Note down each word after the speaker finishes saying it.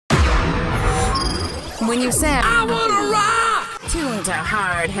when you say I wanna rock! Tune to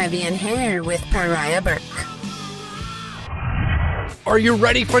Hard, Heavy, and Hair with Pariah Burke. Are you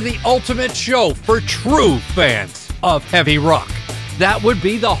ready for the ultimate show for true fans of heavy rock? That would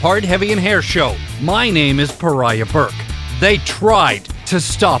be the Hard, Heavy, and Hair show. My name is Pariah Burke. They tried to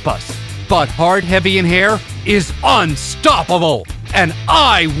stop us, but Hard, Heavy, and Hair is unstoppable, and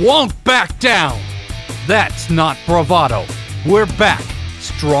I won't back down. That's not bravado. We're back,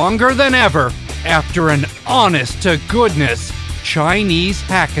 stronger than ever, after an honest-to-goodness Chinese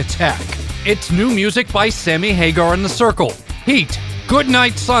hack attack. It's new music by Sammy, Hagar, and the Circle, H.E.A.T,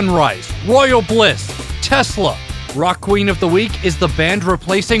 Goodnight, Sunrise, Royal Bliss, Tesla. Rock Queen of the Week is the band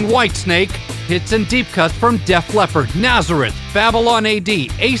replacing Whitesnake. Hits and deep cuts from Def Leppard, Nazareth, Babylon AD,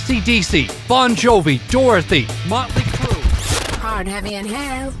 AC/DC, Bon Jovi, Dorothy, Motley Crue. Hard, Heavy, and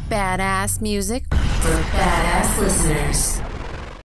Hair, badass music for badass listeners.